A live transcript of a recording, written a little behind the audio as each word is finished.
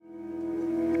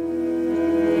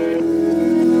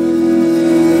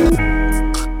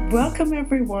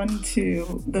everyone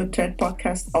to the third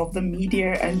podcast of the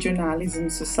Media and Journalism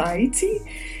Society.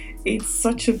 It's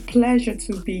such a pleasure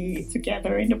to be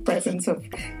together in the presence of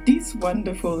these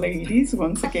wonderful ladies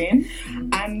once again.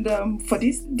 And for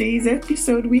this day's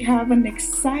episode, we have an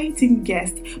exciting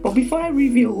guest. But before I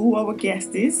reveal who our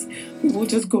guest is, we will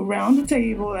just go around the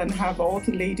table and have all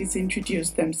the ladies introduce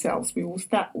themselves. We will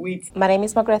start with... My name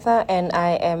is Margrethe and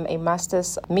I am a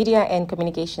Master's Media and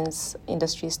Communications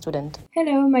Industry student.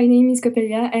 Hello, my name is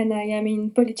Copelia and I am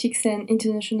in Politics and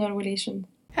International Relations.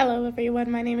 Hello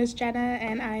everyone, my name is Jenna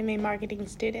and I'm a marketing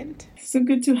student. So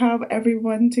good to have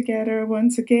everyone together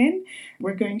once again.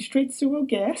 We're going straight to our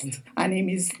guest. Her name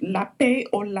is Lape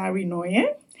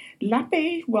Olarinoye.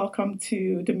 Lape, welcome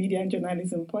to the Media and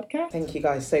Journalism Podcast. Thank you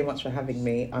guys so much for having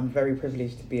me. I'm very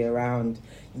privileged to be around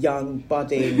young,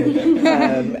 budding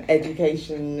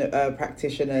education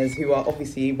practitioners who are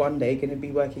obviously one day going to be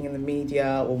working in the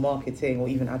media or marketing or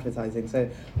even advertising. So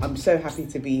I'm so happy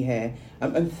to be here.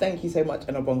 And thank you so much,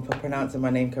 Enobong, for pronouncing my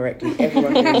name correctly.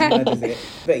 Everyone always murders it.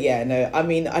 But yeah, no, I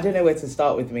mean, I don't know where to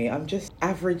start with me. I'm just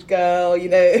average girl,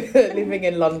 living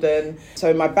in London.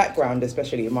 So my background,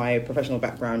 especially my professional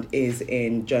background, is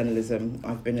in journalism.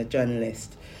 I've been a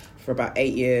journalist for about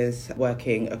 8 years,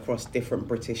 working across different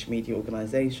British media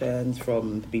organisations,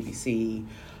 from the BBC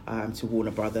to Warner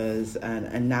Brothers,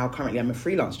 and now currently I'm a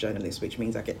freelance journalist, which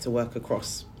means I get to work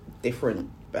across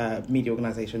different media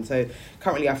organisations. So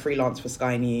currently I freelance for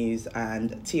Sky News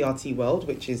and TRT World,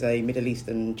 which is a Middle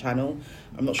Eastern channel.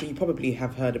 I'm not sure, you probably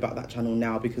have heard about that channel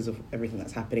now because of everything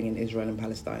that's happening in Israel and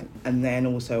Palestine. And then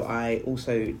I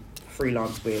also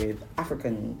freelance with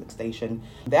African station.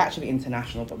 They're actually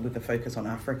international, but with a focus on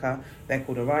Africa. They're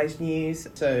called Arise News.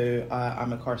 So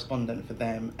I'm a correspondent for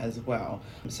them as well.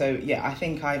 So yeah, I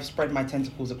think I've spread my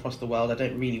tentacles across the world. I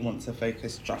don't really want to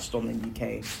focus just on the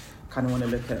UK. Kind of want to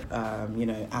look at,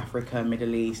 Africa,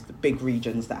 Middle East, the big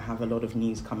regions that have a lot of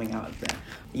news coming out of there.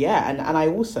 Yeah, and I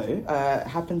also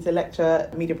happen to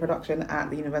lecture media production at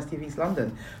the University of East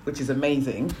London, which is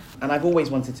amazing. And I've always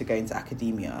wanted to go into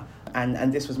academia,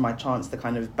 and this was my chance to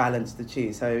kind of balance the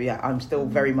two. So yeah, I'm still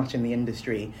very much in the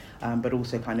industry, but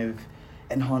also kind of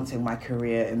enhancing my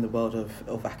career in the world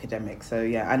of academics. So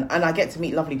yeah, and I get to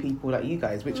meet lovely people like you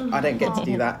guys, which I don't get to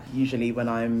do that usually when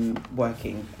I'm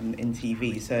working in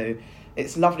TV. So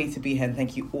it's lovely to be here, and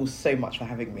thank you all so much for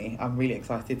having me. I'm really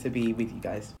excited to be with you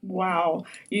guys. Wow,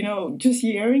 just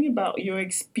hearing about your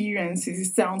experiences,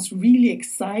 it sounds really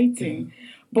exciting.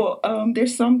 But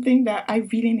there's something that I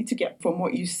really need to get from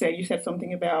what you said. You said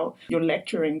something about your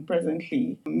lecturing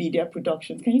presently, media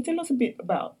productions. Can you tell us a bit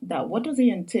about that? What does it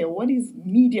entail? What is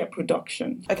media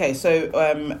production? Okay, so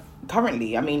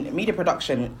currently, media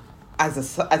production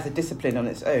as a discipline on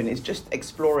its own is just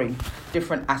exploring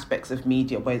different aspects of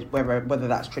media, whether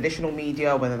that's traditional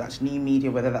media, whether that's new media,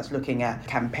 whether that's looking at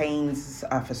campaigns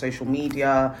for social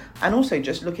media, and also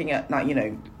just looking at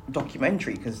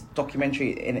documentary, because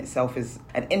documentary in itself is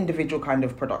an individual kind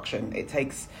of production. It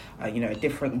takes a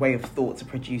different way of thought to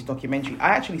produce documentary. I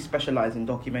actually specialise in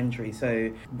documentary,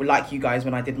 so like you guys,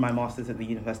 when I did my master's at the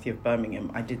University of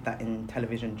Birmingham, I did that in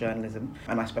television journalism,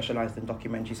 and I specialised in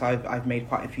documentary. So I've made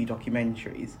quite a few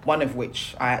documentaries, one of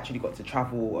which I actually got to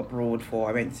travel abroad for.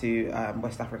 I went to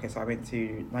West Africa, so I went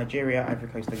to Nigeria, Ivory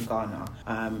Coast and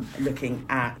Ghana, looking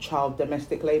at child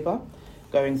domestic labour,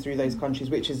 going through those countries,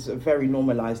 which is a very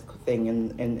normalised thing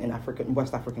in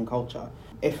West African culture,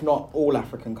 if not all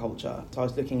African culture. So I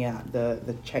was looking at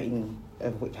the chain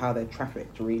of how they're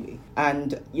trafficked, really.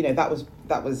 And, that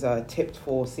was tipped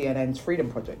for CNN's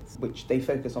Freedom Project, which they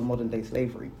focus on modern day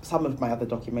slavery. Some of my other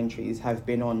documentaries have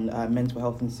been on mental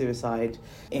health and suicide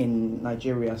in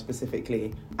Nigeria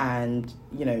specifically. And,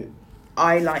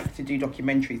 I like to do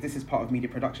documentaries. This is part of media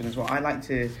production as well. I like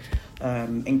to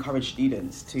encourage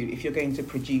students to, if you're going to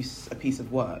produce a piece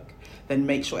of work, then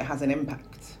make sure it has an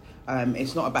impact.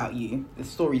 It's not about you. The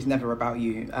story's never about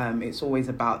you. It's always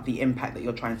about the impact that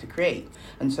you're trying to create.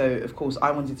 And so, of course,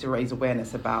 I wanted to raise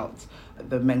awareness about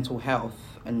the mental health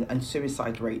and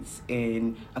suicide rates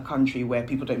in a country where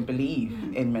people don't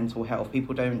believe in mental health.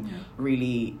 People don't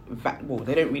really,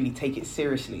 they don't really take it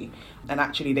seriously. And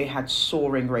actually, they had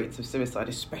soaring rates of suicide,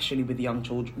 especially with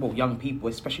young people,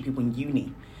 especially people in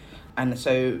uni. And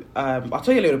so I'll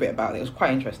tell you a little bit about it. It was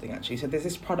quite interesting, actually. So there's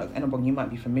this product, Enobong, you might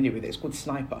be familiar with it. It's called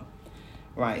Sniper.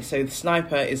 Right, so the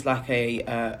sniper is like a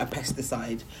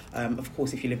pesticide. Of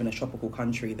course, if you live in a tropical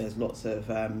country, there's lots of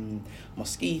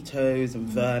mosquitoes and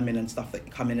vermin and stuff that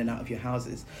come in and out of your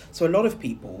houses. So a lot of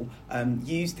people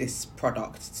use this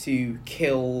product to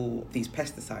kill these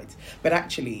pesticides. But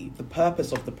actually, the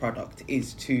purpose of the product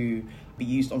is to be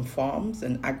used on farms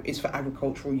and is for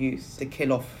agricultural use, to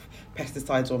kill off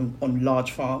pesticides on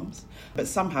large farms. But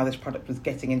somehow this product was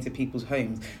getting into people's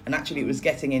homes, and actually it was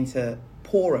getting into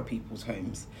poorer people's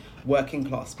homes, working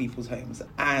class people's homes,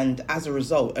 and as a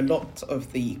result a lot of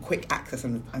the quick access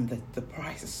and the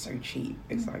price is so cheap,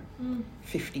 it's like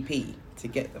 50p to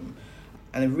get them,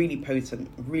 and they're really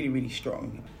potent, really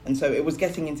strong, and so it was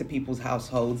getting into people's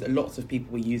households. Lots of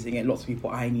people were using it, lots of people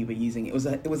I knew were using it.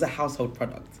 It was a household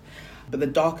product. But the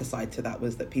darker side to that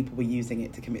was that people were using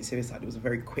it to commit suicide. It was a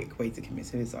very quick way to commit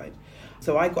suicide.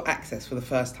 So I got access for the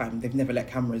first time. They've never let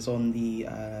cameras on the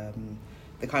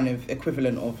kind of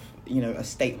equivalent of, a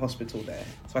state hospital there.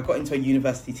 So I got into a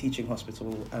university teaching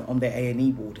hospital on their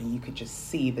A&E ward, and you could just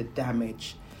see the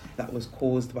damage that was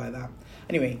caused by that.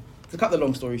 Anyway, to cut the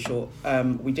long story short,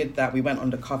 we did that. We went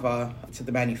undercover to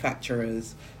the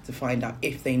manufacturers to find out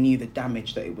if they knew the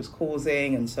damage that it was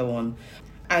causing and so on.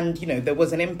 And, there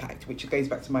was an impact, which goes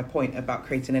back to my point about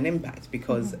creating an impact,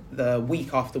 because the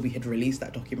week after we had released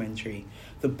that documentary,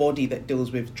 the body that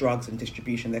deals with drugs and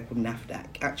distribution, they're called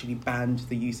NAFDAC, actually banned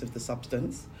the use of the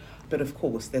substance. But of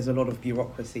course, there's a lot of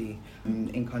bureaucracy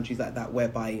in countries like that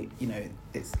whereby,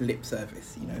 it's lip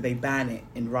service. They ban it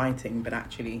in writing, but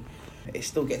actually it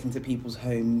still gets into people's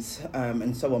homes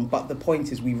and so on. But the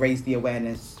point is, we raised the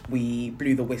awareness, we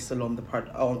blew the whistle on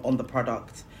the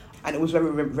product. And it was very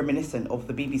reminiscent of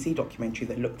the BBC documentary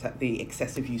that looked at the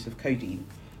excessive use of codeine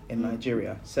in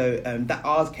Nigeria. So that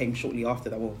ours came shortly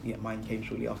after that. Well, yeah, mine came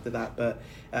shortly after that. But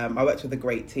I worked with a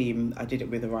great team. I did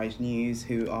it with Arise News,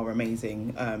 who are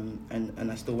amazing,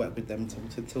 and I still work with them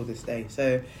till this day.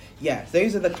 So yeah,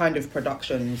 those are the kind of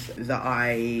productions that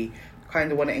I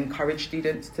kind of want to encourage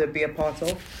students to be a part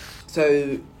of.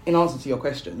 So in answer to your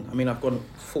question, I mean, I've gone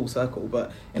full circle,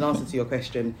 but in answer to your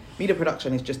question, media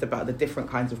production is just about the different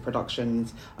kinds of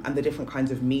productions and the different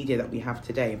kinds of media that we have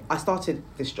today. I started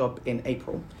this job in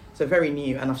April, so very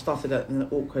new, and I've started at an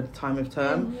awkward time of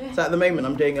term. So at the moment,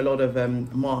 I'm doing a lot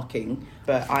of marking,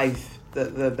 but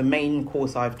the main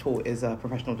course I've taught is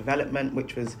professional development,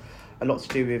 which was a lot to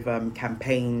do with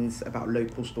campaigns about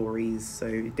local stories,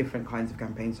 so different kinds of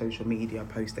campaigns, social media,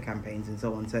 poster campaigns and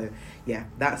so on. So yeah,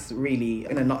 that's really,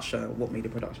 in a nutshell, what media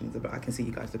production is about. I can see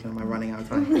you guys looking at my running out of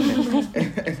time.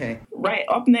 Okay. Right,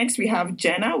 up next we have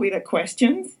Jenna with a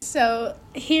question. So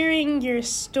hearing your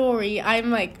story,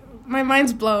 I'm like, my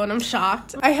mind's blown. I'm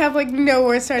shocked. I have no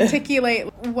words to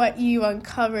articulate what you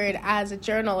uncovered as a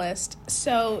journalist.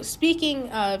 So speaking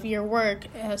of your work,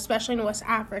 especially in West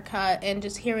Africa, and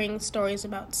just hearing stories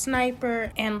about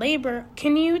sniper and labor,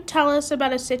 can you tell us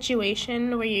about a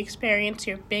situation where you experienced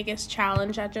your biggest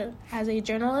challenge as a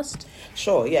journalist?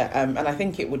 Sure, yeah. And I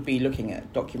think it would be looking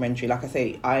at documentary. Like I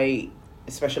say, I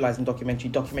specialise in documentary.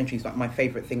 Documentary is my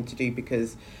favourite thing to do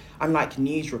because unlike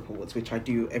news reports, which I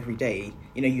do every day,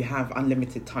 you have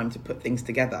unlimited time to put things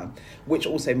together, which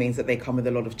also means that they come with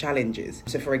a lot of challenges.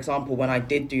 So, for example, when I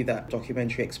did do that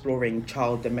documentary exploring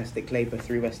child domestic labour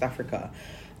through West Africa,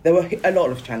 there were a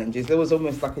lot of challenges. There was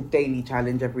almost like a daily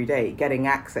challenge every day, getting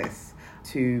access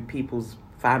to people's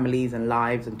families and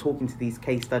lives and talking to these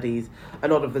case studies. A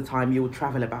lot of the time you will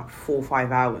travel about 4 or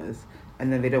 5 hours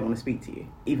and then they don't want to speak to you,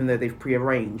 even though they've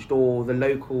prearranged, or the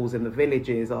locals in the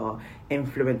villages are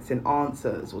influencing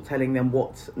answers or telling them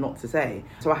what not to say.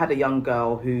 So I had a young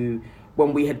girl who,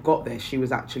 when we had got there, she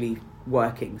was actually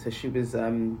working. So she was,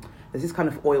 there's this kind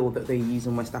of oil that they use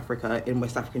in West Africa, in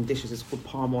West African dishes, it's called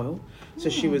palm oil. So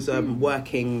she was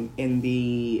working in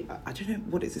the, I don't know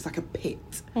what it is, it's like a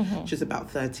pit. She's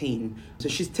about 13. So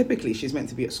she's meant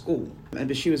to be at school.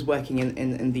 But she was working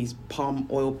in these palm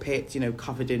oil pits,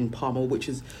 covered in palm oil, which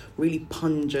is really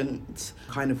pungent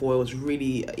kind of oil. It's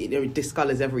really, it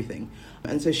discolours everything.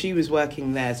 And so she was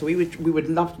working there. So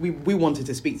we wanted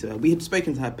to speak to her. We had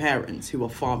spoken to her parents, who are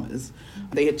farmers.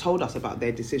 They had told us about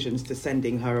their decisions to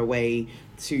sending her away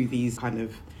to these kind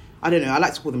of, I don't know, I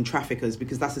like to call them traffickers,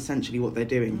 because that's essentially what they're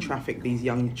doing, traffic these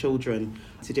young children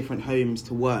to different homes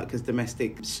to work as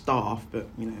domestic staff, but,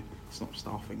 it's not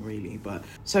staffing really. But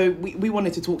so we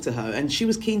wanted to talk to her, and she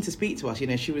was keen to speak to us. She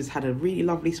had a really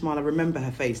lovely smile. I remember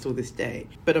her face till this day.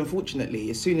 But unfortunately,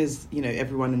 as soon as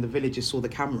everyone in the villages saw the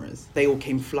cameras, they all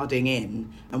came flooding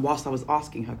in. And whilst I was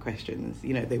asking her questions,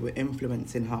 they were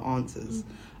influencing her answers,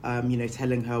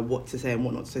 telling her what to say and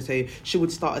what not to say. So she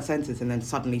would start a sentence and then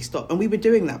suddenly stop. And we were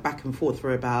doing that back and forth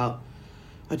for about,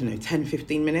 I don't know, 10,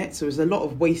 15 minutes. So it was a lot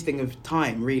of wasting of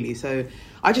time, really. So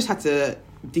I just had to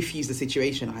diffuse the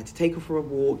situation. I had to take her for a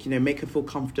walk, make her feel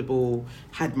comfortable,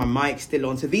 had my mic still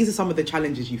on. So these are some of the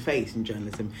challenges you face in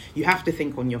journalism. You have to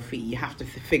think on your feet. You have to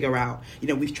figure out,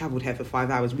 we've travelled here for 5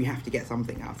 hours. We have to get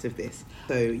something out of this.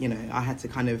 So, I had to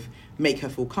kind of make her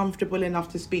feel comfortable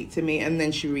enough to speak to me. And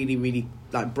then she really, really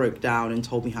broke down and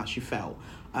told me how she felt.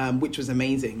 Which was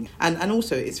amazing. And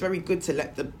also, it's very good to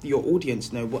let your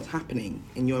audience know what's happening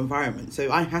in your environment. So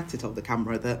I had to tell the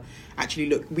camera that, actually,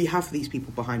 look, we have these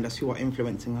people behind us who are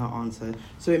influencing her answer.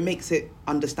 So it makes it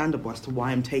understandable as to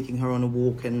why I'm taking her on a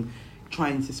walk and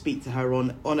trying to speak to her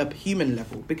on a human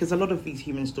level, because a lot of these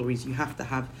human stories, you have to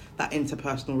have that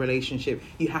interpersonal relationship.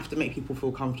 You have to make people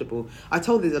feel comfortable. I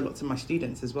told this a lot to my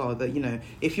students as well, that,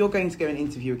 if you're going to go and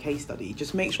interview a case study,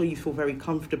 just make sure you feel very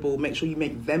comfortable, make sure you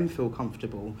make them feel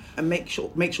comfortable, and make sure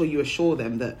you assure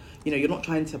them that, you're not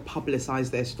trying to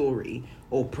publicise their story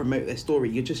or promote their story.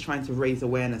 You're just trying to raise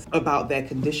awareness about their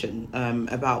condition,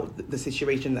 about the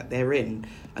situation that they're in.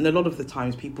 And a lot of the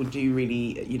times people do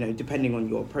really, depending on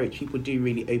your approach, people do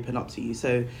really open up to you.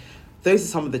 So those are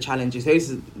some of the challenges.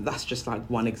 That's just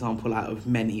one example out of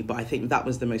many. But I think that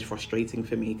was the most frustrating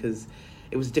for me, because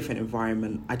it was a different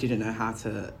environment. I didn't know how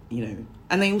to,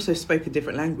 and they also spoke a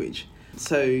different language.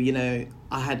 So,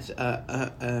 I had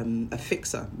a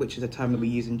fixer, which is a term that we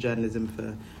use in journalism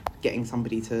for getting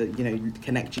somebody to,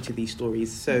 connect you to these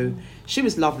stories. So she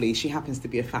was lovely. She happens to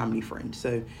be a family friend.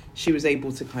 So she was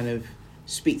able to kind of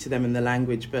speak to them in the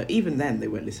language. But even then, they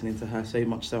weren't listening to her so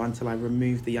much so until I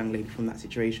removed the young lady from that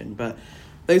situation. But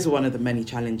those are one of the many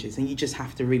challenges. And you just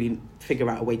have to really figure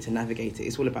out a way to navigate it.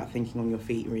 It's all about thinking on your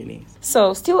feet, really.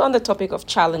 So still on the topic of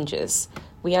challenges,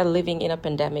 we are living in a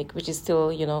pandemic, which is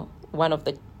still, one of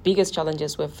the biggest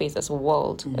challenges we've faced as a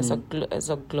world, as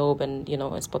a globe, and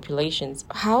as populations.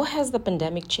 How has the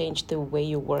pandemic changed the way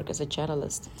you work as a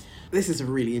journalist? This is a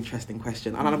really interesting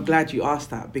question, and I'm glad you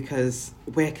asked that, because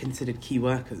we're considered key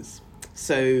workers.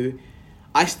 So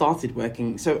I started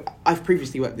working, so I've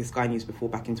previously worked with Sky News before,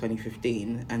 back in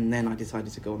 2015, and then I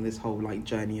decided to go on this whole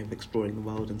journey of exploring the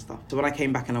world and stuff. So when I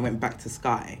came back and I went back to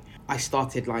Sky, I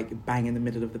started bang in the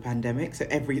middle of the pandemic. So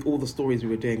all the stories we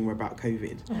were doing were about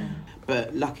COVID.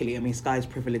 But luckily, Sky is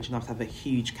privileged enough to have a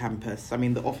huge campus.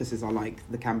 The offices are like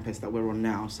the campus that we're on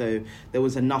now. So there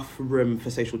was enough room for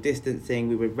social distancing.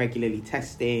 We were regularly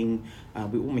testing.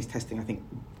 We were almost testing, I think,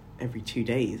 every 2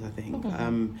 days, I think.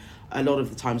 A lot of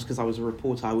the times, because I was a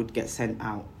reporter, I would get sent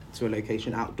out to a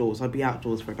location outdoors. I'd be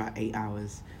outdoors for about 8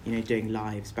 hours, doing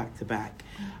lives back to back.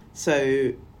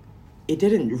 So it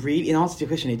didn't really, in answer to your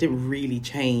question, it didn't really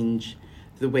change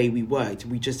the way we worked.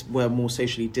 We just were more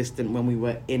socially distant when we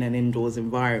were in an indoors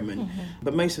environment.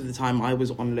 But most of the time I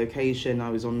was on location. I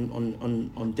was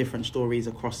on different stories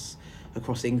across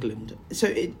England. So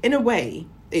in a way,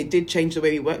 it did change the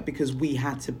way we worked, because we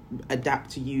had to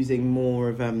adapt to using more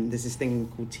of, there's this thing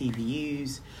called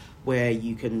TVUs, where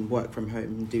you can work from home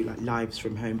and do lives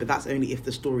from home. But that's only if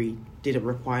the story didn't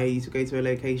require you to go to a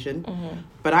location.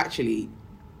 But actually,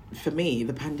 for me,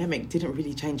 the pandemic didn't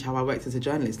really change how I worked as a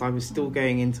journalist. I was still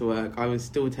going into work. I was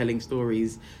still telling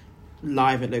stories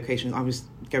live at locations. I was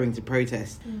going to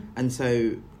protest. And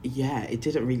so, it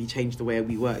didn't really change the way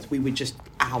we worked. We were just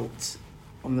out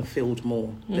on the field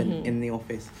more than in the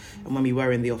office. And when we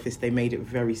were in the office, they made it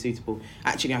very suitable.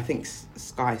 Actually, I think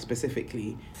Sky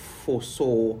specifically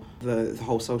foresaw the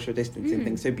whole social distancing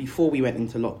thing. So before we went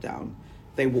into lockdown,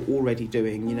 they were already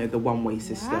doing, the one-way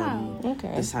system,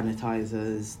 the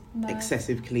sanitizers,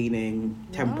 excessive cleaning,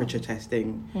 temperature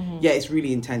testing. Yeah, it's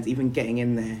really intense. Even getting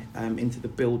in there into the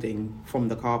building from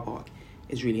the car park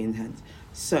is really intense.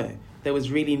 So there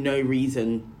was really no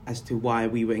reason as to why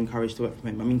we were encouraged to work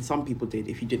from home. Some people did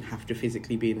if you didn't have to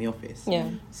physically be in the office.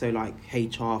 So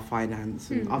HR,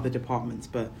 finance, and other departments.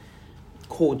 But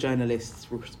core journalists,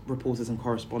 reporters and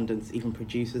correspondents, even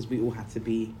producers, we all had to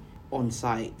be on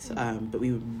site, but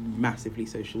we were massively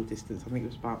social distance. I think it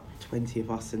was about 20 of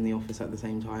us in the office at the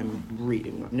same time.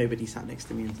 Really, nobody sat next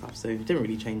to me and stuff, so it didn't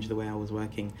really change the way I was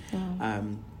working.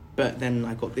 But then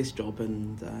I got this job,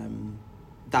 and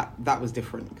that was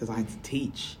different, because I had to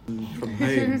teach from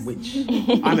home, which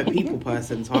I'm a people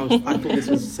person, so I thought this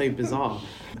was so bizarre.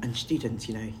 And students,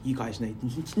 you guys know,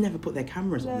 you never put their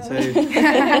cameras on, so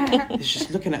it's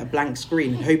just looking at a blank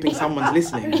screen and hoping someone's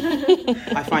listening.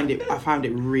 I found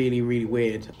it really, really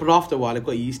weird. But after a while, I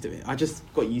got used to it. I just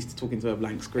got used to talking to a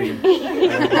blank screen.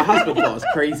 My husband thought I was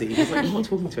crazy. He was like, I'm not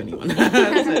talking to anyone.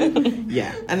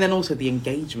 And then also the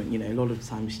engagement, a lot of the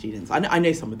time students, I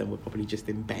know some of them were probably just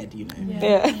in bed,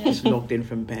 just logged in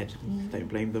from bed. Don't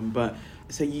blame them. But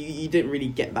so you didn't really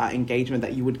get that engagement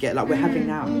that you would get like we're having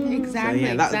now. Exactly. So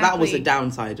yeah, that was the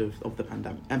downside of the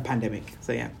pandemic.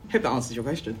 So yeah, hope that answers your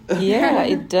question. Yeah,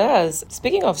 it does.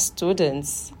 Speaking of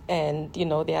students and,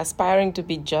 they're aspiring to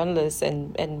be journalists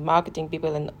and marketing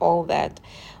people and all that,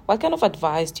 what kind of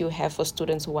advice do you have for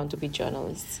students who want to be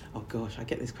journalists? Oh gosh, I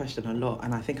get this question a lot,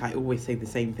 and I think I always say the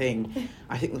same thing.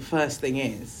 I think the first thing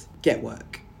is get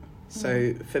work.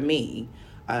 So for me,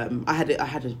 I had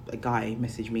a guy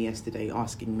message me yesterday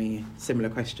asking me a similar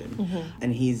question,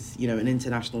 and he's an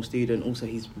international student. Also,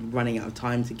 he's running out of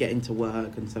time to get into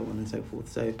work and so on and so forth.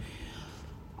 So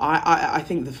I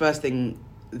think the first thing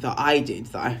that I did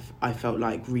that I felt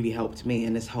like really helped me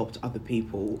and has helped other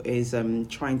people is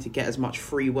trying to get as much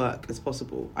free work as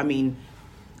possible. I mean,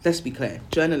 let's be clear,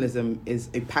 journalism is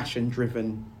a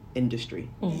passion-driven industry.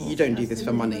 You don't do this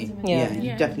for money.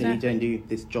 You definitely don't do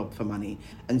this job for money.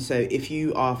 And so if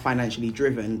you are financially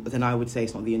driven, then I would say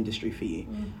it's not the industry for you.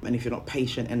 And if you're not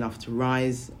patient enough to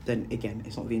rise, then again,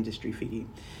 it's not the industry for you.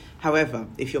 However,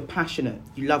 if you're passionate,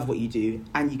 you love what you do,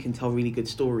 and you can tell really good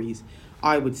stories,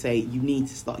 I would say you need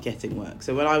to start getting work.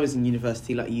 So when I was in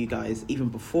university like you guys, even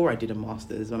before I did a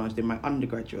master's, when I was doing my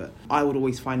undergraduate, I would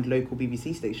always find local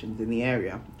BBC stations in the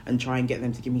area and try and get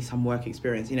them to give me some work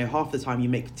experience. Half the time you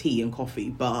make tea and coffee,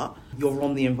 but you're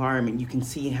on the environment. You can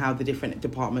see how the different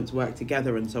departments work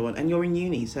together and so on. And you're in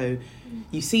uni, so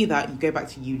you see that, you go back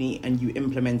to uni and you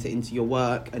implement it into your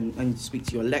work and speak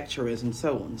to your lecturers and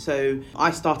so on. So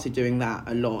I started doing that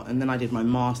a lot. And then I did my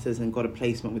master's and got a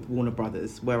placement with Warner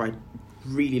Brothers, where I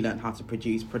really learned how to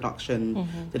produce production,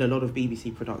 did a lot of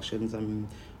BBC productions. I'm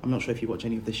not sure if you watch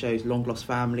any of the shows, Long Lost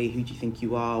Family, Who Do You Think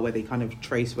You Are, where they kind of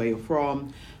trace where you're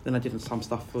from. Then I did some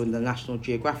stuff for the National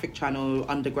Geographic Channel,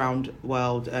 Underground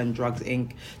World and Drugs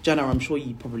Inc. Jenna, I'm sure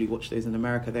you probably watch those in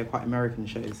America. They're quite American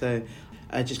shows. So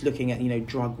just looking at,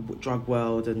 drug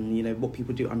world and, what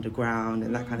people do underground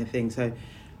and that kind of thing. So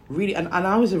really, and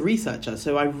I was a researcher,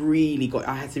 so I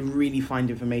had to really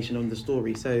find information on the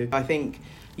story. So I think,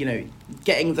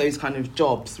 getting those kind of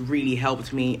jobs really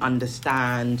helped me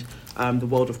understand the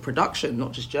world of production,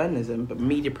 not just journalism, but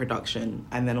media production,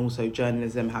 and then also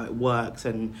journalism, how it works,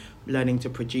 and learning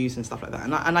to produce and stuff like that.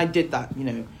 And I did that,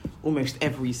 almost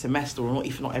every semester, or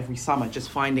if not every summer, just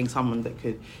finding someone that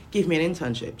could give me an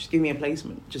internship, just give me a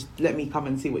placement, just let me come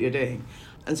and see what you're doing.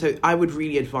 And so I would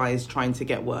really advise trying to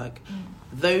get work.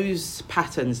 Those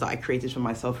patterns that I created for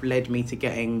myself led me to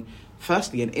getting,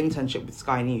 firstly, an internship with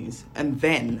Sky News. And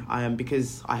then,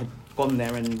 because I had gone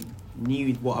there and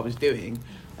knew what I was doing,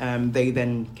 they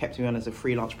then kept me on as a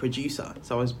freelance producer.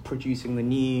 So I was producing the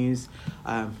news.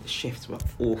 The shifts were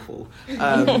awful.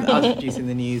 I was producing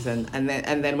the news, and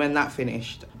then when that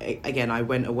finished, again, I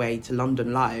went away to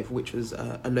London Live, which was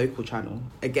a local channel.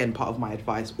 Again, part of my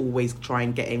advice: always try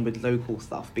and get in with local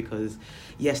stuff, because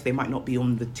yes, they might not be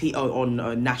on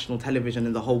on national television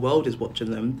and the whole world is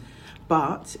watching them.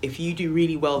 But if you do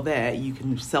really well there, you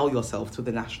can sell yourself to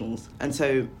the nationals. And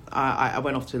so I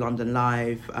went off to London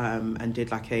Live and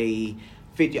did like a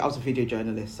video. I was a video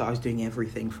journalist, so I was doing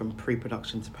everything from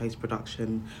pre-production to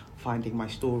post-production, finding my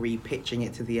story, pitching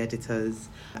it to the editors,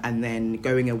 and then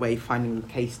going away, finding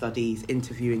case studies,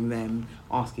 interviewing them,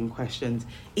 asking questions,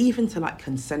 even to like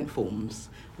consent forms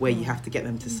where you have to get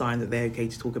them to sign that they're okay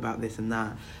to talk about this and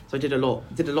that. So I did a lot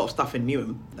of stuff in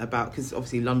Newham because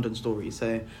obviously London stories.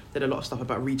 So did a lot of stuff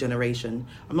about regeneration.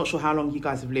 I'm not sure how long you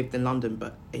guys have lived in London,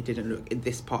 but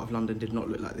this part of London did not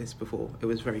look like this before. It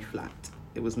was very flat.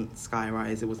 It wasn't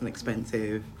sky-rise. It wasn't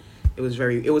expensive. It was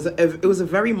a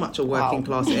very much a working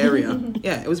class area.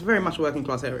 Yeah, it was very much a working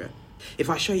class area.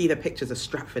 If I show you the pictures of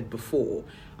Stratford before,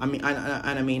 I mean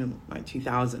like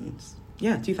 2000s.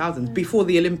 Yeah, 2000s, before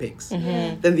the Olympics.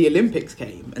 Then the Olympics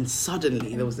came, and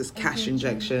suddenly there was this cash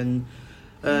injection.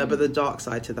 But the dark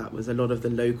side to that was a lot of the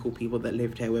local people that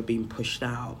lived here were being pushed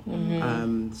out.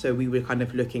 So we were kind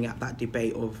of looking at that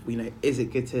debate of, is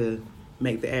it good to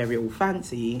make the area all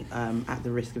fancy at the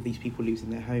risk of these people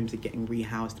losing their homes and getting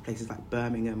rehoused to places like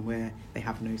Birmingham where they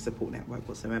have no support network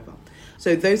whatsoever.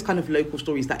 So those kind of local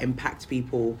stories that impact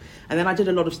people. And then I did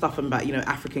a lot of stuff about,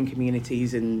 African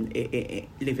communities and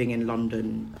living in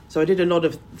London. So I did a lot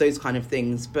of those kind of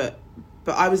things, but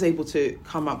I was able to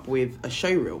come up with a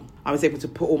showreel. I was able to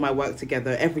put all my work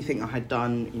together, everything I had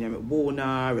done, at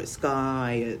Warner, at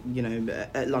Sky,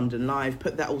 at London Live,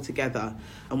 put that all together.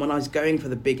 And when I was going for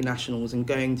the big nationals and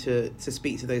going to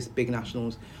speak to those big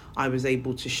nationals, I was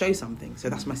able to show something. So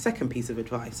that's my second piece of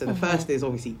advice. So the first is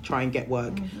obviously try and get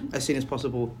work as soon as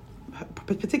possible.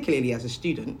 particularly as a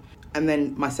student. And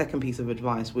then my second piece of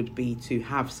advice would be to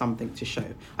have something to show.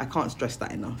 I can't stress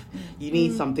that enough. You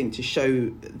need something to show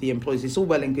the employees. It's all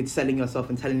well and good selling yourself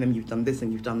and telling them you've done this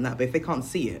and you've done that, but if they can't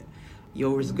see it,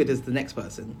 you're as good as the next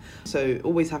person. So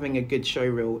always having a good show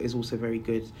reel is also very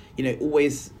good. You know,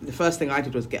 always, the first thing I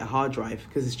did was get a hard drive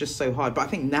because it's just so hard. But I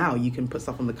think now you can put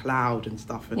stuff on the cloud and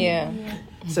stuff. And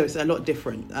so it's a lot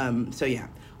different. So yeah,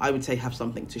 I would say have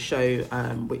something to show,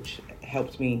 which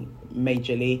helped me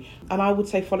majorly. And I would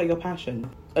say follow your passion.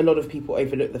 A lot of people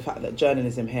overlook the fact that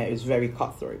journalism here is very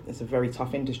cutthroat. It's a very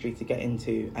tough industry to get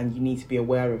into, and you need to be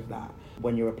aware of that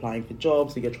when you're applying for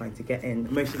jobs or you're trying to get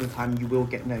in. Most of the time you will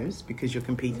get no's because you're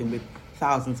competing with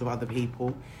thousands of other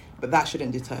people, but that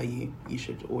shouldn't deter you. You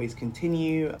should always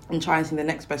continue and try and see the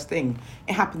next best thing.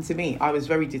 It happened to me. I was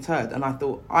very deterred and I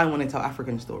thought, I want to tell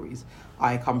African stories.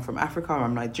 I come from Africa,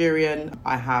 I'm Nigerian.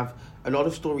 I have a lot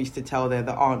of stories to tell there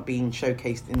that aren't being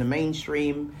showcased in the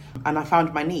mainstream. And I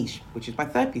found my niche, which is my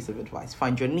third piece of advice.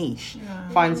 Find your niche.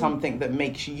 Find something that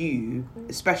makes you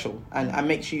special and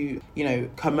makes you, you know,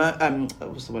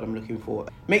 what's the word I'm looking for?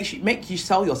 Make you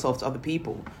sell yourself to other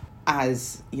people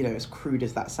as, you know, as crude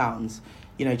as that sounds,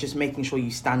 you know, just making sure you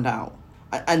stand out.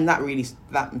 And that really,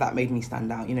 that made me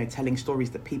stand out, you know, telling stories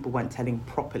that people weren't telling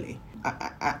properly.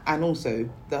 And also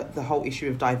the whole issue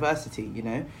of diversity, you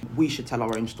know, we should tell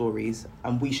our own stories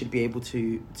and we should be able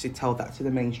to tell that to the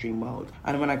mainstream world.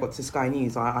 And when I got to Sky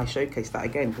News, I showcased that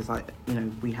again because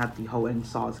we had the whole End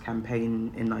SARS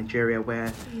campaign in Nigeria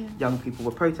where young people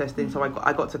were protesting. So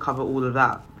I got to cover all of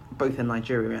that, both in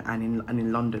Nigeria and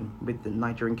in London with the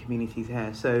Nigerian communities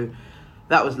here. So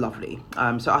that was lovely.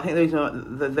 So I think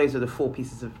those are the four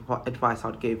pieces of advice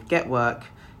I'd give. Get work,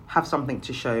 have something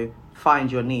to show,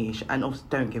 find your niche, and also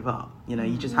don't give up. You know,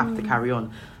 you just have to carry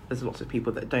on. There's lots of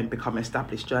people that don't become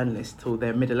established journalists till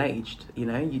they're middle-aged, you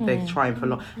know. They're trying for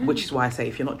long, which is why I say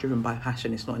if you're not driven by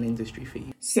passion, it's not an industry for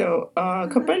you. So,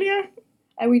 Coppelia?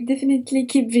 I will definitely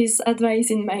keep this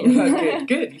advice in mind.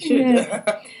 Good, you should.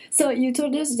 Yeah. So you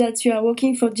told us that you are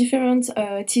working for different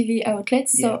TV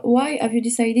outlets. So why have you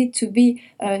decided to be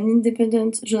an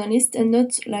independent journalist and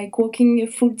not like working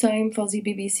full-time for the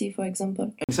BBC, for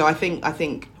example? So I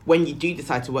think when you do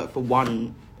decide to work for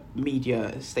one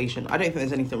media station, I don't think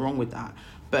there's anything wrong with that.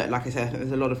 But like I said, I think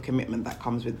there's a lot of commitment that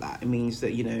comes with that. It means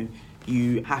that, you know,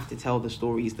 you have to tell the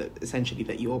stories that essentially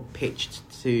that you're pitched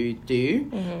to do.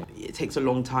 It takes a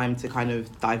long time to kind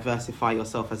of diversify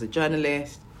yourself as a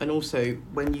journalist. And also,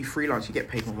 when you freelance, you get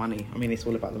paid more money. I mean, it's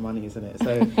all about the money, isn't it?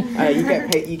 So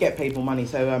you get paid more money.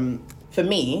 So for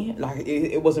me, like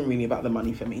it wasn't really about the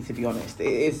money for me, to be honest. It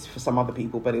is for some other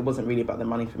people, but it wasn't really about the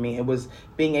money for me. It was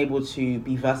being able to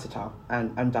be versatile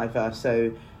and diverse.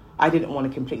 So I didn't want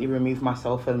to completely remove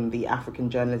myself from the African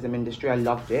journalism industry. I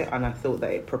loved it and I thought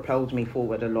that it propelled me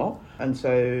forward a lot. And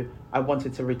so I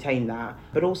wanted to retain that.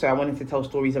 But also I wanted to tell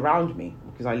stories around me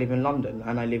because I live in London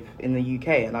and I live in the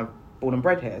UK and I'm born and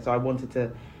bred here. So I wanted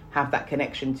to have that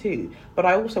connection too. But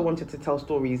I also wanted to tell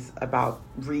stories about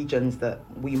regions that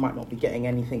we might not be getting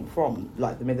anything from,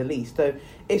 like the Middle East. So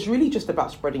it's really just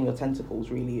about spreading your tentacles,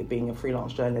 really, being a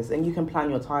freelance journalist, and you can plan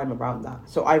your time around that.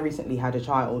 So I recently had a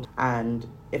child, and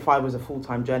if I was a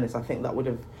full-time journalist, I think I would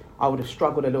have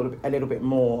struggled a little bit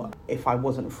more if I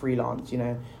wasn't freelance. You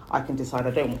know, I can decide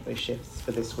I don't want those shifts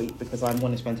for this week because I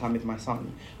want to spend time with my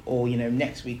son, or you know,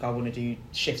 next week I want to do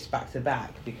shifts back to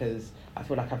back because I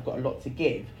feel like I've got a lot to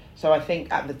give. So I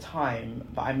think at the time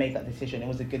that I made that decision, it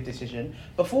was a good decision.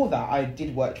 Before that, I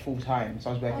did work full-time. So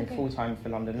I was working full-time for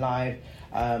London Live,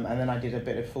 and then I did a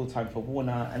bit of full-time for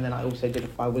Warner, and then I was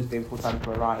doing full-time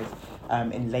for Arise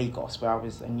in Lagos, where I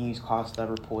was a newscaster,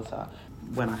 reporter.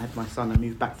 When I had my son, I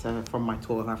moved back from my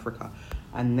tour of Africa,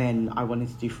 and then I wanted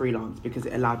to do freelance because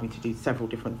it allowed me to do several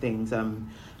different things. And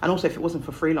also, if it wasn't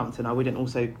for freelancing, I wouldn't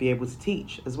also be able to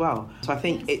teach as well. So I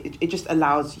think it just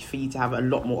allows for you to have a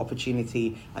lot more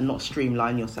opportunity and not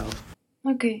streamline yourself.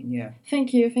 Okay. Yeah.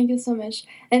 Thank you so much.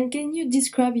 And can you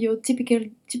describe your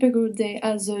typical day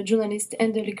as a journalist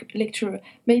and a lecturer?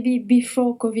 Maybe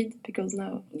before COVID, because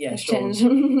now it's changed.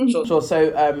 Sure.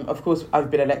 So of course, I've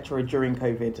been a lecturer during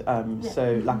COVID.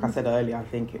 So like I said earlier, I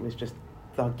think it was just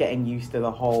getting used to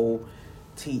the whole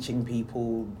teaching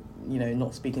people, you know,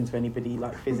 not speaking to anybody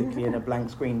like physically in a blank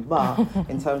screen. But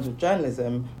in terms of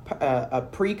journalism,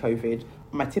 pre-COVID,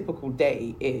 my typical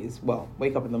day is, well,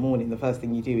 wake up in the morning, the first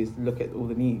thing you do is look at all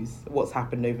the news, what's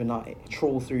happened overnight,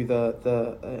 trawl through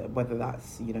the whether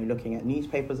that's, you know, looking at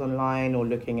newspapers online or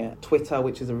looking at Twitter,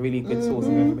 which is a really good source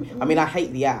of information. I mean, I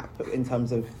hate the app in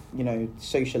terms of, you know,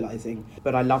 socializing,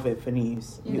 but I love it for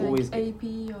news. You always AP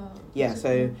or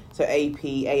so AP,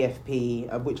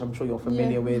 AFP, which I'm sure you're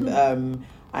familiar with.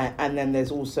 And then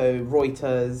there's also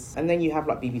Reuters, and then you have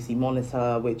like BBC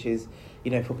Monitor, which is,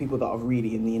 you know, for people that are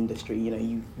really in the industry, you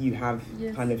know, you have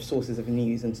kind of sources of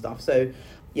news and stuff. So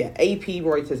yeah, AP,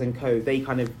 Reuters and co, they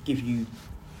kind of give you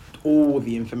all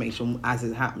the information as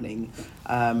it's happening.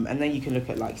 And then you can look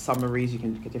at like summaries, you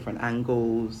can look at different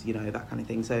angles, you know, that kind of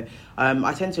thing. So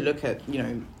I tend to look at, you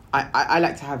know, I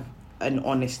like to have an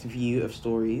honest view of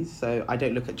stories. So I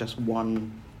don't look at just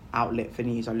one outlet for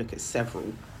news, I look at several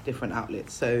different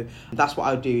outlets. So that's what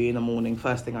I'll do in the morning,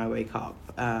 first thing I wake up.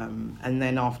 And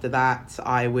then after that,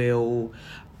 I will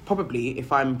probably,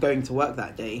 if I'm going to work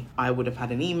that day, I would have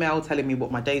had an email telling me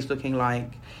what my day's looking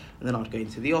like. And then I'd go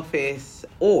into the office,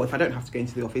 or if I don't have to go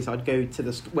into the office, I'd go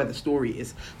to where the story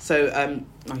is. So I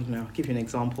don't know, I'll give you an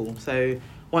example. So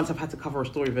once I've had to cover a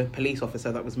story of a police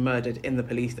officer that was murdered in the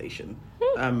police station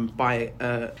by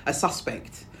a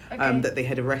suspect that they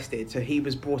had arrested. So he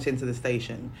was brought into the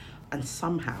station and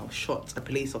somehow shot a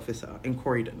police officer in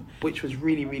Croydon, which was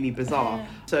really, really bizarre.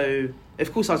 So,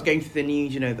 of course, I was going through the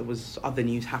news, you know, there was other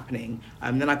news happening.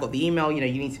 Then I got the email, you know,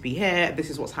 you need to be here, this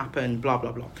is what's happened, blah,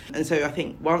 blah, blah. And so I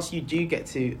think once you do get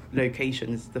to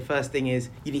locations, the first thing is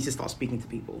you need to start speaking to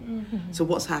people. Mm-hmm. So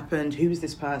what's happened? Who's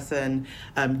this person?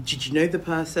 Did you know the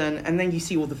person? And then you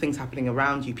see all the things happening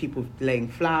around you, people laying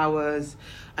flowers.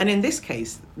 And in this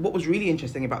case, what was really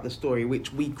interesting about the story,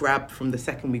 which we grabbed from the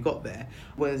second we got there,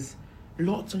 was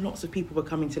lots and lots of people were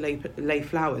coming to lay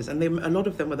flowers, and a lot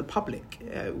of them were the public.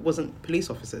 It wasn't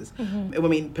police officers. Mm-hmm. I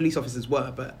mean, police officers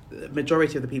were, but the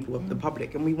majority of the people were the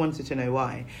public, and we wanted to know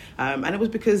why. And it was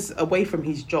because away from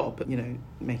his job, you know,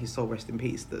 may his soul rest in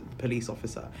peace, the police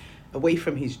officer, away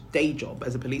from his day job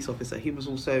as a police officer, he was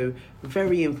also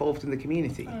very involved in the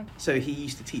community. So he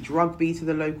used to teach rugby to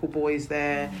the local boys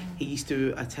there. He used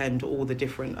to attend all the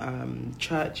different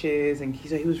churches, and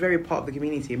so he was very part of the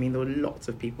community. I mean, there were lots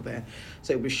of people there.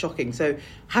 So it was shocking. So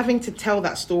having to tell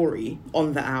that story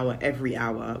on the hour, every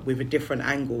hour, with a different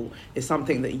angle is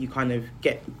something that you kind of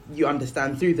you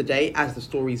understand through the day as the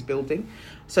story's building.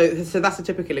 So that's a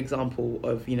typical example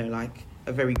of, you know, like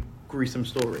a very gruesome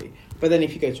story. But then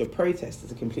if you go to a protest,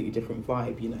 it's a completely different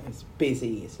vibe. You know, it's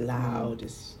busy, it's loud,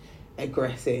 it's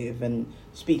aggressive, and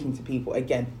speaking to people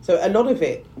again. So a lot of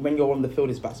it when you're on the field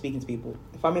is about speaking to people.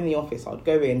 If I'm in the office, I'd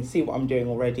go in, see what I'm doing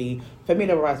already,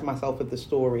 familiarise myself with the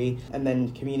story, and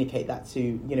then communicate that to,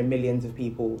 you know, millions of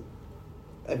people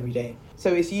every day.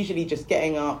 So it's usually just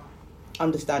getting up,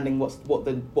 understanding what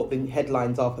the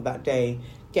headlines are for that day,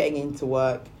 getting into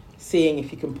work, seeing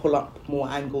if you can pull up more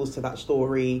angles to that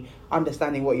story,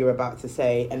 understanding what you're about to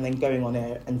say, and then going on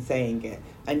air and saying it.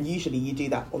 And usually you do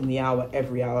that on the hour,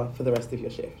 every hour for the rest of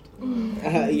your shift.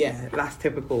 Yeah, that's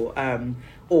typical.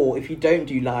 Or if you don't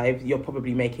do live, you're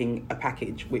probably making a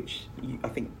package, which I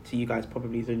think to you guys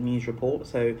probably is a news report.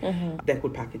 So they're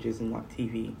called packages in like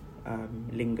TV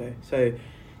lingo. So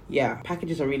yeah,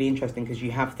 packages are really interesting because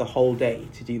you have the whole day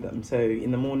to do them. So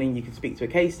in the morning you can speak to a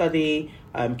case study,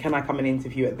 can I come and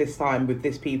interview at this time with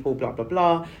this people, blah, blah,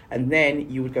 blah. And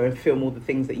then you would go and film all the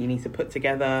things that you need to put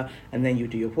together, and then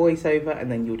you'd do your voiceover,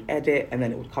 and then you'd edit, and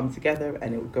then it would come together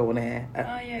and it would go on air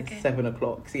at 7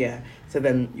 o'clock. So yeah, so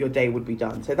then your day would be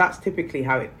done. So that's typically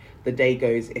how the day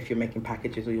goes if you're making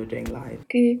packages or you're doing live.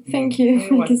 Okay, thank you.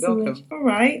 Thank you so much. All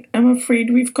right, I'm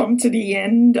afraid we've come to the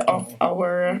end of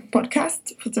our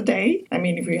podcast for today. I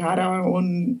mean, if we had our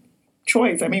own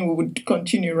choice, I mean, we would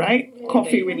continue, right?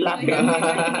 Coffee with laughing.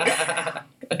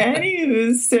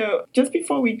 Anywho, so just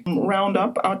before we round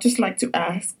up, I'd just like to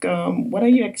ask, what are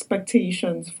your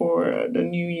expectations for the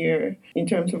new year in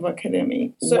terms of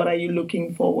academic? So, what are you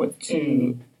looking forward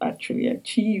to actually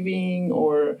achieving,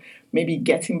 or maybe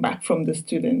getting back from the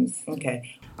students?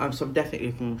 Okay. So I'm definitely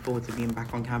looking forward to being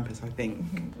back on campus, I think.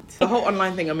 The whole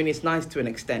online thing, I mean, it's nice to an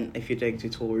extent if you're doing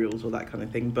tutorials or that kind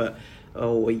of thing,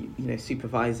 or, you know,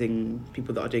 supervising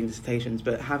people that are doing dissertations,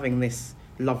 but having this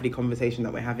lovely conversation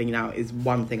that we're having now is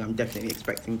one thing I'm definitely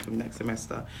expecting from next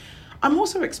semester. I'm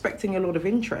also expecting a lot of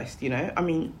interest, you know. I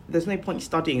mean, there's no point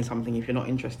studying something if you're not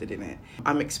interested in it.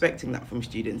 I'm expecting that from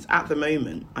students. At the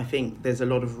moment, I think there's a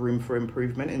lot of room for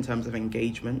improvement in terms of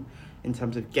engagement, in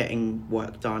terms of getting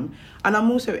work done. And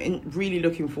I'm also really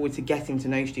looking forward to getting to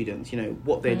know students, you know,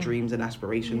 what their dreams and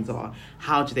aspirations are.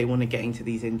 How do they want to get into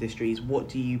these industries? What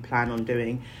do you plan on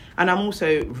doing? And I'm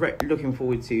also looking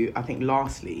forward to, I think,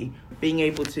 lastly, being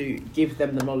able to give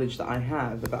them the knowledge that I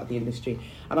have about the industry.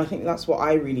 And I think that's what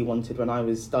I really wanted when I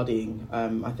was studying.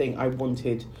 I think I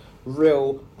wanted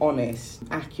real, honest,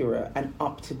 accurate and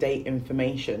up-to-date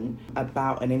information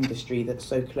about an industry that's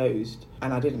so closed,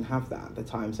 and I didn't have that at the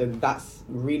time. So that's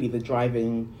really the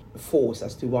driving force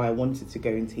as to why I wanted to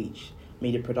go and teach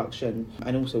media production,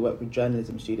 and also work with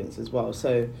journalism students as well.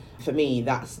 So for me,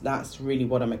 that's really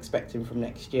what I'm expecting from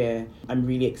next year. I'm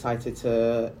really excited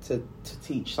to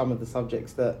teach some of the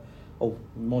subjects or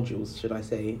modules, should I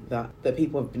say, that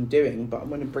people have been doing, but I'm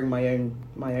going to bring my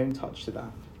own touch to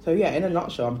that. So yeah, in a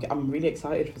nutshell, I'm really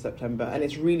excited for September, and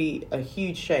it's really a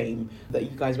huge shame that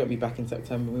you guys won't be back in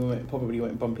September. We probably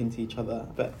won't bump into each other,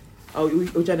 but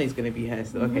Jenna's going to be here,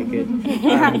 so okay,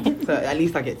 good. So at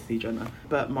least I get to see Jenna.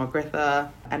 But Margrethe,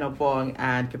 Enobong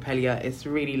and Capelia, it's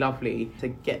really lovely to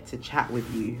get to chat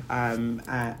with you and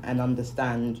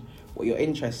understand what your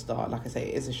interests are. Like I say,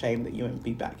 it is a shame that you won't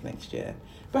be back next year.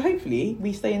 But hopefully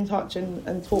we stay in touch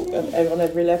and talk on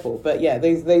every level. But yeah,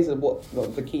 those are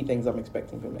what the key things I'm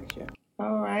expecting from next year.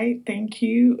 All right, thank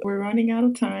you. We're running out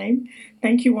of time.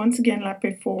 Thank you once again,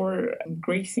 Lape, for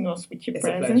gracing us with your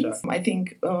presence. I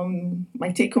think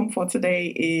my take home for today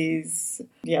is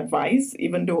the advice,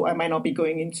 even though I might not be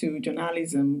going into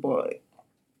journalism, but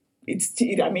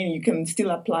you can still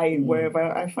apply it wherever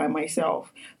I find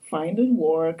myself. Find the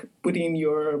work, put in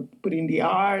the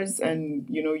hours, and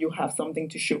you have something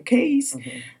to showcase,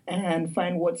 and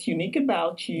find what's unique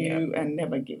about you, and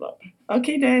never give up.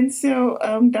 Okay, then. So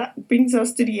that brings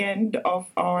us to the end of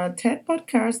our TED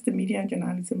podcast, the Media and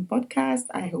Journalism podcast.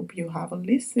 I hope you have a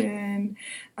listen.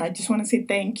 I just want to say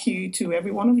thank you to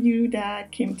every one of you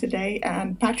that came today,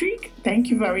 and Patrick, thank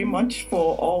you very much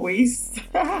for always.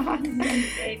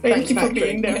 Thank you for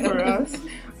being there for us.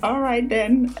 All right,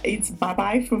 then. It's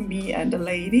bye-bye from me and the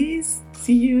ladies.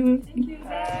 See you. Thank you.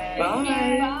 Bye.